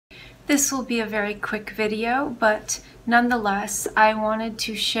This will be a very quick video, but nonetheless, I wanted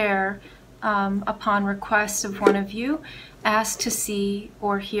to share, upon request of one of you, asked to see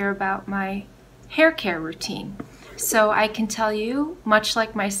or hear about my hair care routine. So I can tell you, much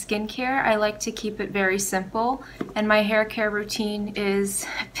like my skincare, I like to keep it very simple, and my hair care routine is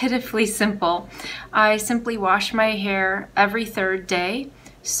pitifully simple. I simply wash my hair every third day,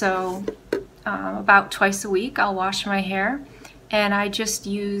 so about twice a week I'll wash my hair, and I just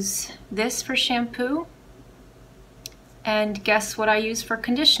use this for shampoo, and guess what I use for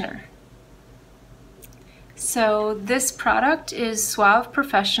conditioner? So this product is Suave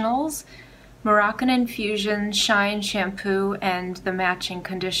Professional's Moroccan Infusion Shine Shampoo and the matching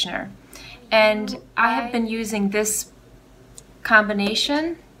conditioner. And I have been using this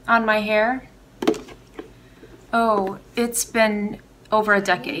combination on my hair. Oh, it's been over a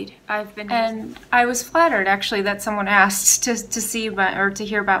decade. And I was flattered actually that someone asked to see or to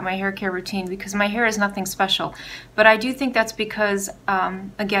hear about my hair care routine, because my hair is nothing special. But I do think that's because,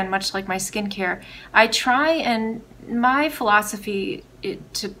 again, much like my skincare, I try, and my philosophy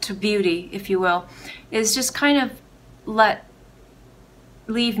to beauty, if you will, is just kind of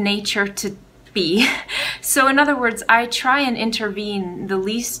leave nature to be. So in other words, I try and intervene the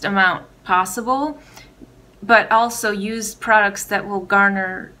least amount possible, but also use products that will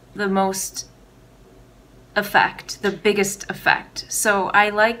garner the most effect, the biggest effect. So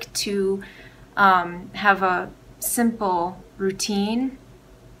I like to have a simple routine,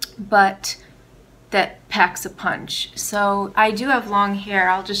 but that packs a punch. So I do have long hair.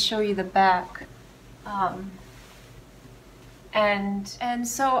 I'll just show you the back. And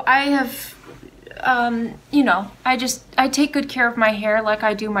so I have, you know, I take good care of my hair like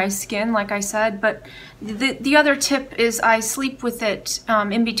I do my skin, like I said, but the other tip is I sleep with it,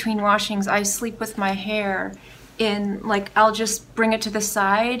 in between washings, I sleep with my hair in, like, I'll just bring it to the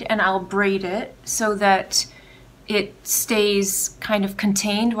side and I'll braid it so that it stays kind of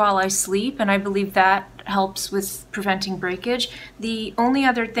contained while I sleep, and I believe that helps with preventing breakage. The only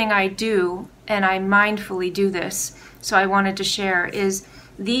other thing I do, and I mindfully do this, so I wanted to share, is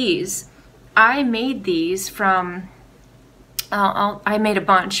these. I made these from, I made a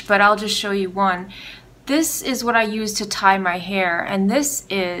bunch, but I'll just show you one. This is what I use to tie my hair, and this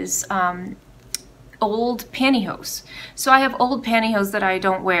is old pantyhose. So I have old pantyhose that I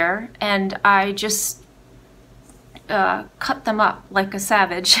don't wear, and I just cut them up like a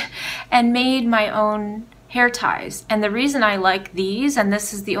savage and made my own hair ties. And the reason I like these, and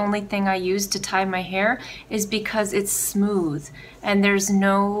this is the only thing I use to tie my hair, is because it's smooth and there's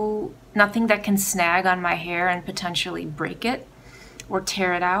nothing that can snag on my hair and potentially break it or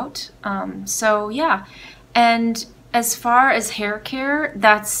tear it out. So yeah, and as far as hair care,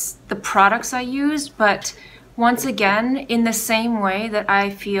 that's the products I use, but once again, in the same way that I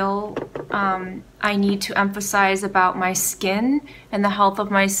feel I need to emphasize about my skin and the health of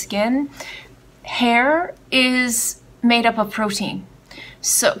my skin, hair is made up of protein,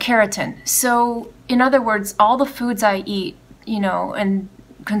 so keratin. So in other words, all the foods I eat, you know, and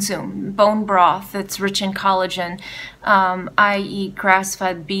consume, bone broth that's rich in collagen, I eat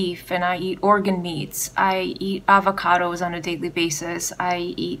grass-fed beef, and I eat organ meats, I eat avocados on a daily basis, I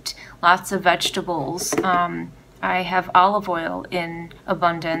eat lots of vegetables, I have olive oil in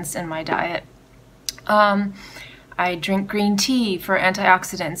abundance in my diet, I drink green tea for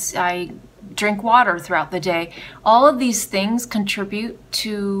antioxidants, I drink water throughout the day. All of these things contribute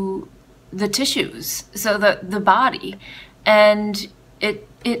to the tissues, so the body, and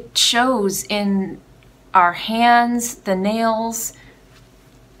it shows in our hands, the nails,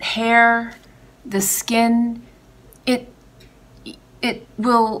 hair, the skin. It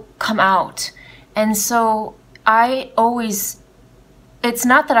will come out. And so I always, it's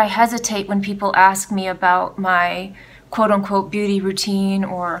not that I hesitate when people ask me about my quote-unquote beauty routine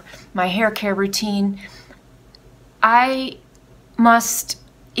or my hair care routine. I must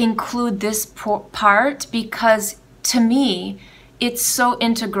include this part because, to me, it's so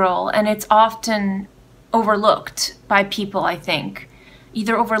integral, and it's often overlooked by people, I think.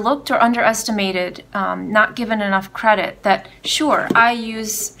 Either overlooked or underestimated, not given enough credit, that sure, I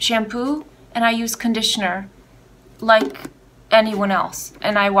use shampoo and I use conditioner like anyone else,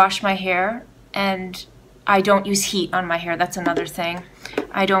 and I wash my hair, and I don't use heat on my hair. That's another thing.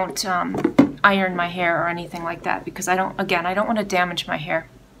 I don't iron my hair or anything like that, because I don't want to damage my hair.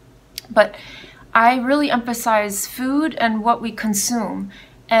 But I really emphasize food and what we consume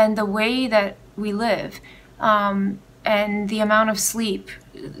and the way that we live, and the amount of sleep.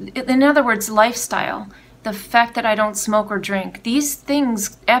 In other words, lifestyle. The fact that I don't smoke or drink. These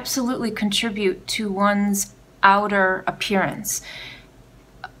things absolutely contribute to one's outer appearance.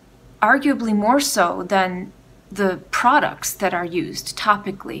 arguably more so than the products that are used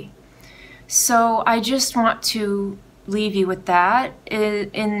topically. So I just want to leave you with that.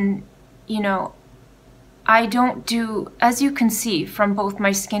 I don't do, as you can see from both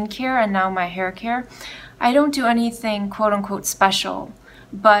my skincare and now my hair care, I don't do anything quote unquote special,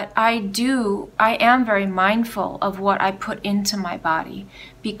 but I am very mindful of what I put into my body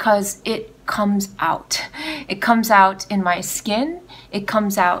because it comes out. It comes out in my skin, it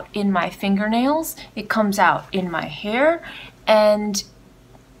comes out in my fingernails, it comes out in my hair, and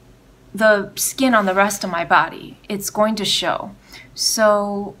the skin on the rest of my body. It's going to show.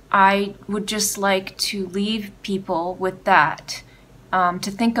 So I would just like to leave people with that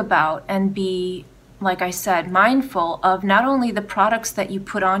to think about and be, like I said, mindful of not only the products that you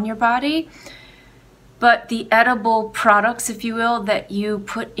put on your body, but the edible products, if you will, that you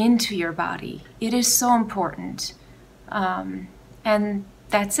put into your body. It is so important. And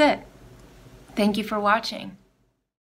that's it. Thank you for watching.